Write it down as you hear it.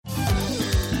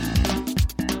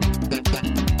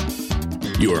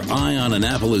Your Eye on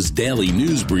Annapolis daily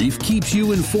news brief keeps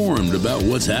you informed about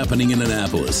what's happening in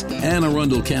Annapolis, Anne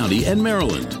Arundel County, and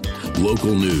Maryland.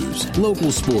 Local news,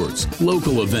 local sports,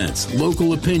 local events,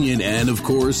 local opinion, and, of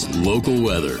course, local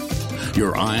weather.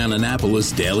 Your Eye on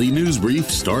Annapolis daily news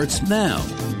brief starts now.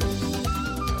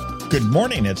 Good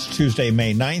morning. It's Tuesday,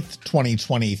 May 9th,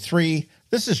 2023.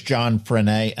 This is John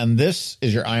Frenaye, and this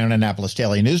is your Eye on Annapolis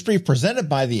daily news brief presented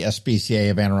by the SPCA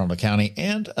of Anne Arundel County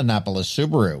and Annapolis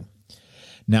Subaru.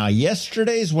 Now,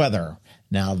 yesterday's weather.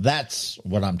 Now, that's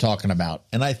what I'm talking about.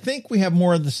 And I think we have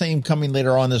more of the same coming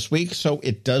later on this week, so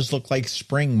it does look like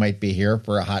spring might be here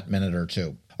for a hot minute or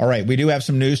two. All right, we do have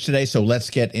some news today, so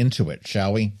let's get into it,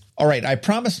 shall we? All right, I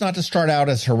promise not to start out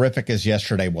as horrific as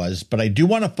yesterday was, but I do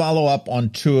want to follow up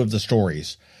on two of the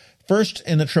stories. First,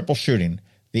 in the triple shooting,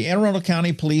 the Anne Arundel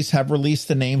County Police have released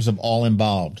the names of all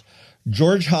involved.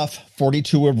 George Huff,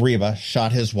 42 of Riva,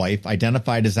 shot his wife,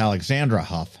 identified as Alexandra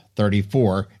Huff,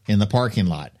 34, in the parking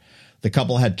lot. The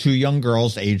couple had two young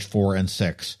girls, aged 4 and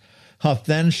 6. Huff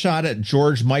then shot at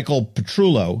George Michael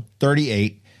Petrullo,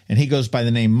 38, and he goes by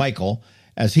the name Michael,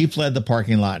 as he fled the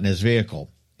parking lot in his vehicle.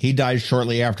 He died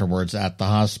shortly afterwards at the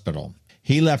hospital.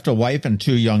 He left a wife and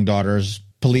two young daughters.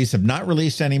 Police have not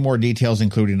released any more details,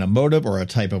 including a motive or a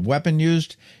type of weapon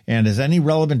used, and as any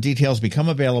relevant details become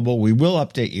available, we will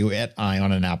update you at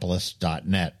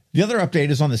eyeonannapolis.net. The other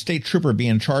update is on the state trooper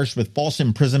being charged with false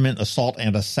imprisonment, assault,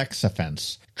 and a sex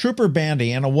offense. Trooper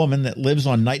Bandy and a woman that lives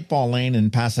on Nightfall Lane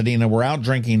in Pasadena were out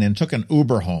drinking and took an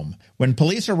Uber home. When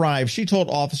police arrived, she told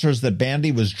officers that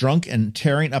Bandy was drunk and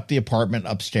tearing up the apartment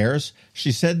upstairs.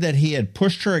 She said that he had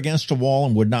pushed her against a wall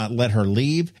and would not let her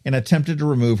leave and attempted to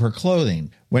remove her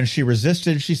clothing. When she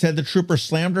resisted, she said the trooper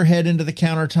slammed her head into the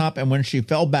countertop, and when she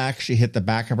fell back, she hit the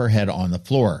back of her head on the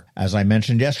floor. As I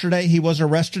mentioned yesterday, he was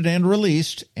arrested and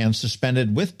released and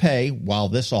suspended with pay while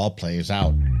this all plays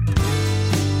out.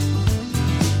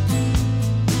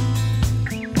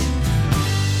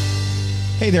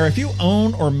 Hey there, if you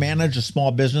own or manage a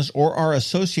small business or are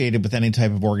associated with any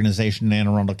type of organization in Anne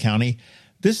Arundel County,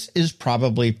 this is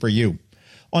probably for you.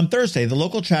 On Thursday, the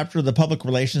local chapter of the Public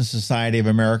Relations Society of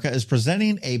America is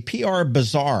presenting a PR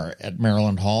bazaar at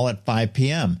Maryland Hall at 5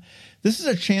 p.m. This is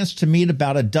a chance to meet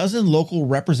about a dozen local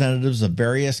representatives of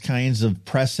various kinds of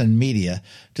press and media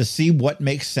to see what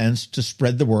makes sense to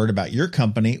spread the word about your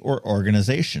company or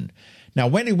organization. Now,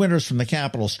 Wendy Winters from the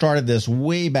Capitol started this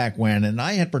way back when, and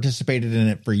I had participated in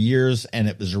it for years, and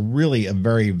it was really a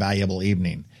very valuable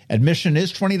evening. Admission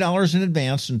is $20 in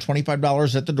advance and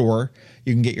 $25 at the door.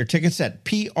 You can get your tickets at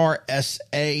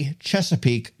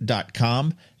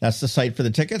prsachesapeake.com. That's the site for the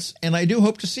tickets, and I do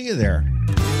hope to see you there.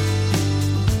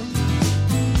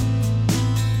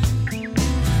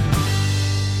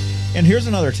 And here's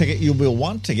another ticket you will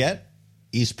want to get.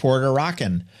 Eastport A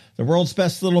Rockin', the world's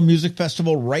best little music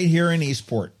festival right here in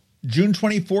Eastport. June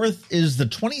 24th is the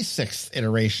 26th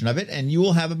iteration of it, and you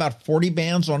will have about 40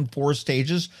 bands on 4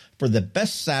 stages for the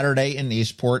best Saturday in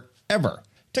Eastport ever.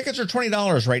 Tickets are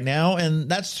 $20 right now, and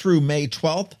that's through May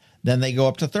 12th. Then they go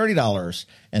up to $30,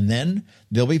 and then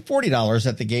there'll be $40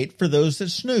 at the gate for those that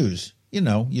snooze. You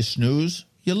know, you snooze,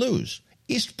 you lose.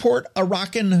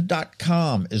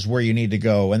 EastportARockin.com is where you need to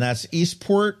go, and that's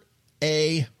Eastport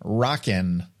A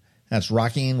Rockin'. That's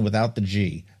rocking without the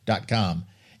G.com.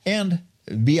 And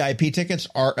VIP tickets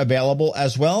are available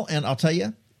as well. And I'll tell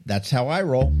you, that's how I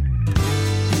roll.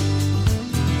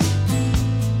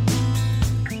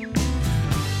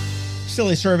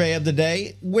 Silly survey of the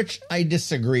day, which I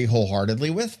disagree wholeheartedly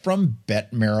with, from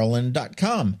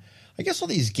BetMaryland.com. I guess all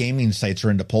these gaming sites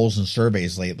are into polls and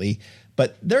surveys lately,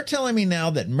 but they're telling me now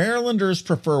that Marylanders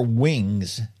prefer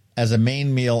wings as a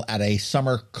main meal at a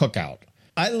summer cookout.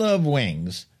 I love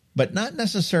wings, but not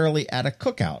necessarily at a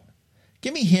cookout.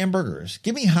 Give me hamburgers.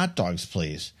 Give me hot dogs,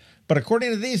 please. But according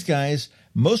to these guys,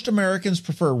 most Americans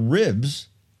prefer ribs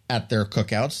at their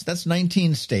cookouts. That's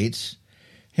 19 states.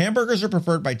 Hamburgers are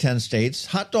preferred by 10 states.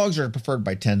 Hot dogs are preferred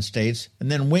by 10 states.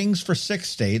 And then wings for 6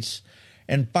 states.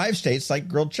 And 5 states like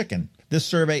grilled chicken. This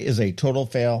survey is a total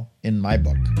fail in my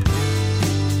book.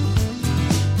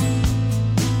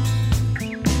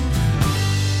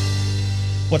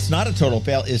 What's not a total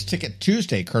fail is Ticket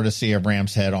Tuesday, courtesy of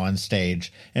Ram's Head on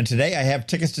Stage. And today I have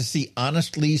tickets to see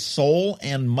Honest Lee Soul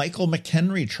and Michael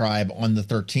McHenry Tribe on the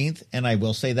 13th. And I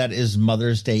will say that is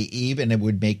Mother's Day Eve, and it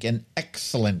would make an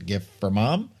excellent gift for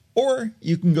Mom. Or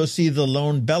you can go see The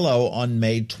Lone Bellow on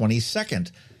May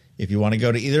 22nd. If you want to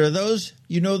go to either of those,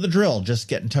 you know the drill. Just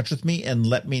get in touch with me and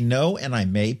let me know, and I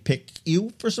may pick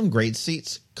you for some great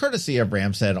seats, courtesy of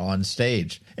Ram's Head on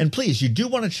Stage. And please, you do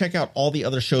want to check out all the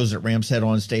other shows at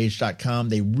ramsheadonstage.com.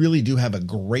 They really do have a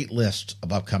great list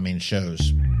of upcoming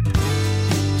shows.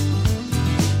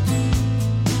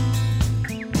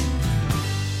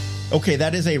 Okay,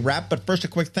 that is a wrap, but first a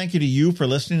quick thank you to you for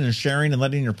listening and sharing and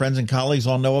letting your friends and colleagues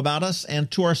all know about us, and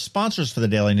to our sponsors for the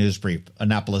Daily News Brief,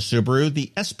 Annapolis Subaru,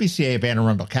 the SPCA of Anne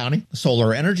Arundel County,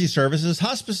 Solar Energy Services,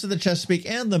 Hospice of the Chesapeake,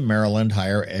 and the Maryland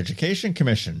Higher Education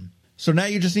Commission. So now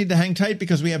you just need to hang tight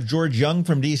because we have George Young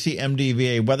from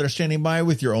DCMDVA Weather standing by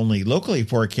with your only locally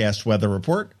forecast weather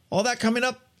report. All that coming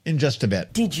up in just a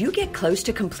bit. Did you get close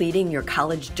to completing your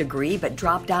college degree but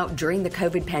dropped out during the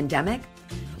COVID pandemic?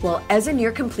 Well, as a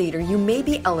near completer, you may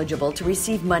be eligible to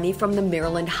receive money from the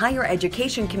Maryland Higher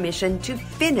Education Commission to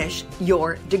finish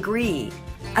your degree.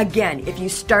 Again, if you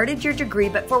started your degree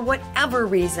but for whatever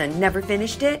reason never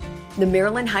finished it, the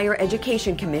Maryland Higher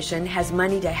Education Commission has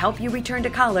money to help you return to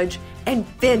college and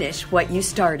finish what you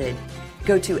started.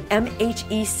 Go to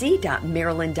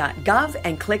mhec.maryland.gov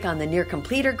and click on the Near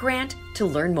Completer grant to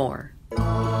learn more.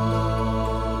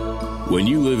 When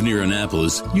you live near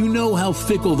Annapolis, you know how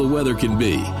fickle the weather can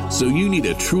be. So you need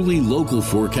a truly local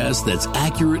forecast that's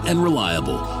accurate and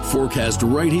reliable. Forecast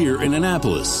right here in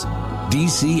Annapolis.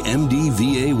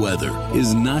 DCMDVA Weather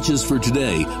is not just for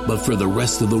today, but for the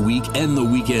rest of the week and the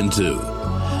weekend too.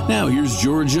 Now here's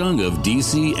George Young of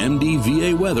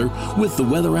DCMDVA Weather with the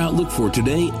weather outlook for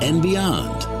today and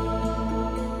beyond.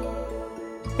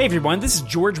 Hey everyone, this is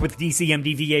George with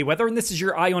DCMDVA Weather, and this is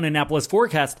your Eye on Annapolis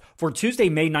forecast for Tuesday,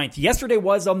 May 9th. Yesterday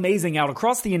was amazing out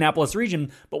across the Annapolis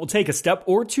region, but we'll take a step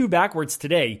or two backwards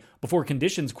today before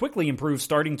conditions quickly improve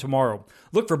starting tomorrow.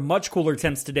 Look for much cooler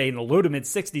temps today in the low to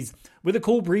mid-60s with a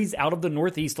cool breeze out of the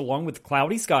northeast along with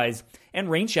cloudy skies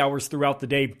and rain showers throughout the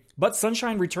day. But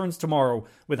sunshine returns tomorrow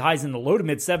with highs in the low to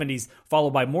mid-70s,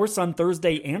 followed by more sun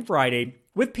Thursday and Friday,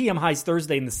 with PM highs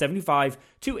Thursday in the 75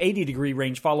 to 80 degree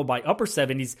range, followed by upper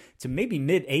 70s to maybe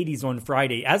mid-80s on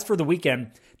Friday. As for the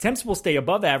weekend, temps will stay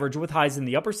above average with highs in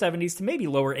the upper 70s to maybe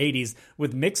lower 80s,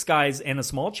 with mixed skies and a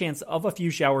small chance of a few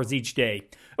showers each day.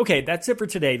 Okay, that's it for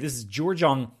today. This is George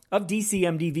Young of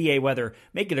DCMDVA Weather.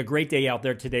 Make it a great day out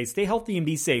there today. Stay healthy and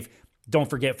be safe. Don't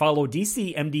forget, follow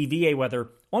DCMDVA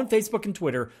Weather on Facebook and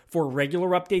Twitter for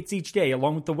regular updates each day,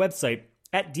 along with the website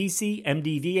at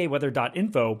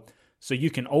dcmdvaweather.info, so you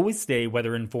can always stay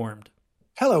weather informed.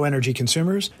 Hello, energy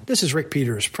consumers. This is Rick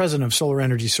Peters, president of Solar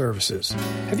Energy Services.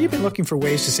 Have you been looking for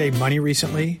ways to save money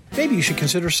recently? Maybe you should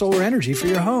consider solar energy for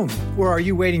your home. Or are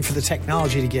you waiting for the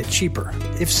technology to get cheaper?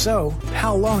 If so,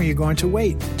 how long are you going to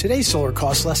wait? Today's solar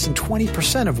costs less than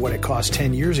 20% of what it cost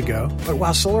 10 years ago. But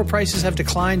while solar prices have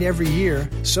declined every year,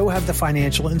 so have the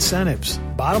financial incentives.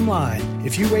 Bottom line,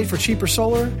 if you wait for cheaper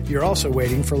solar, you're also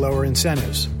waiting for lower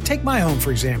incentives. Take my home,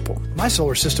 for example. My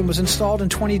solar system was installed in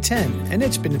 2010, and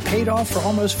it's been paid off for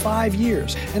almost 5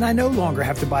 years, and I no longer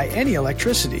have to buy any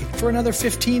electricity for another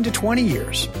 15 to 20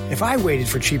 years. If I waited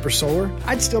for cheaper solar,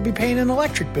 I'd still be paying an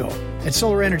electric bill. At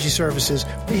Solar Energy Services,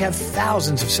 we have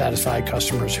thousands of satisfied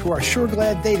customers who are sure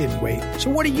glad they didn't wait. So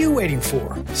what are you waiting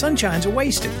for? Sunshine's a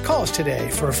wasted. Call us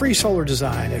today for a free solar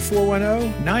design at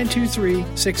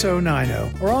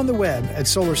 410-923-6090 or on the web at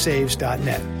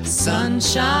solarsaves.net.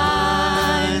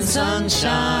 Sunshine,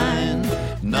 sunshine,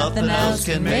 nothing else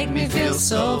can make me feel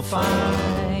so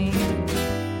fine.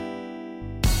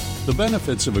 The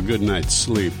benefits of a good night's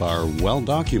sleep are well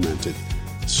documented.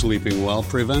 Sleeping well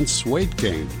prevents weight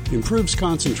gain, improves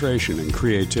concentration and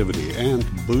creativity, and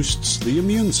boosts the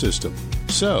immune system.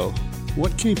 So,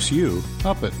 what keeps you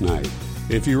up at night?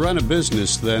 If you run a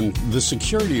business, then the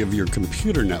security of your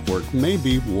computer network may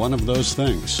be one of those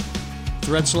things.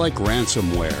 Threats like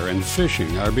ransomware and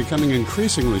phishing are becoming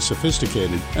increasingly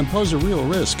sophisticated and pose a real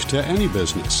risk to any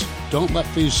business. Don't let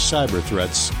these cyber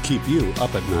threats keep you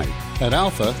up at night. At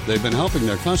Alpha, they've been helping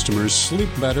their customers sleep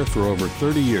better for over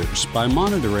 30 years by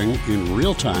monitoring in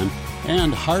real time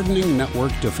and hardening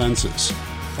network defenses.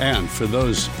 And for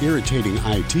those irritating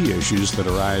IT issues that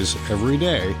arise every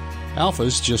day,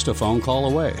 Alpha's just a phone call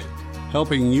away,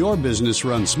 helping your business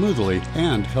run smoothly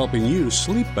and helping you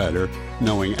sleep better,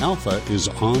 knowing Alpha is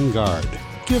on guard.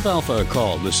 Give Alpha a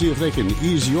call to see if they can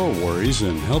ease your worries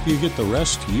and help you get the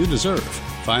rest you deserve.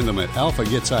 Find them at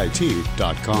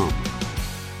alphagetsit.com.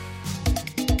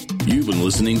 You've been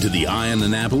listening to the Eye on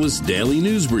Annapolis Daily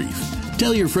News Brief.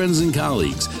 Tell your friends and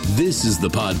colleagues, this is the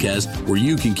podcast where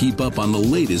you can keep up on the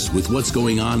latest with what's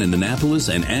going on in Annapolis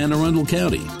and Anne Arundel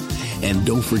County. And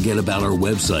don't forget about our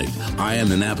website,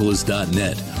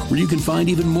 eyeonannapolis.net, where you can find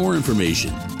even more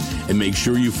information. And make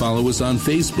sure you follow us on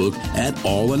Facebook at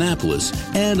All Annapolis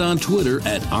and on Twitter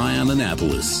at Eye on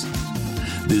Annapolis.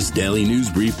 This Daily News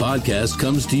Brief podcast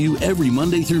comes to you every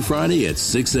Monday through Friday at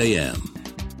 6 a.m.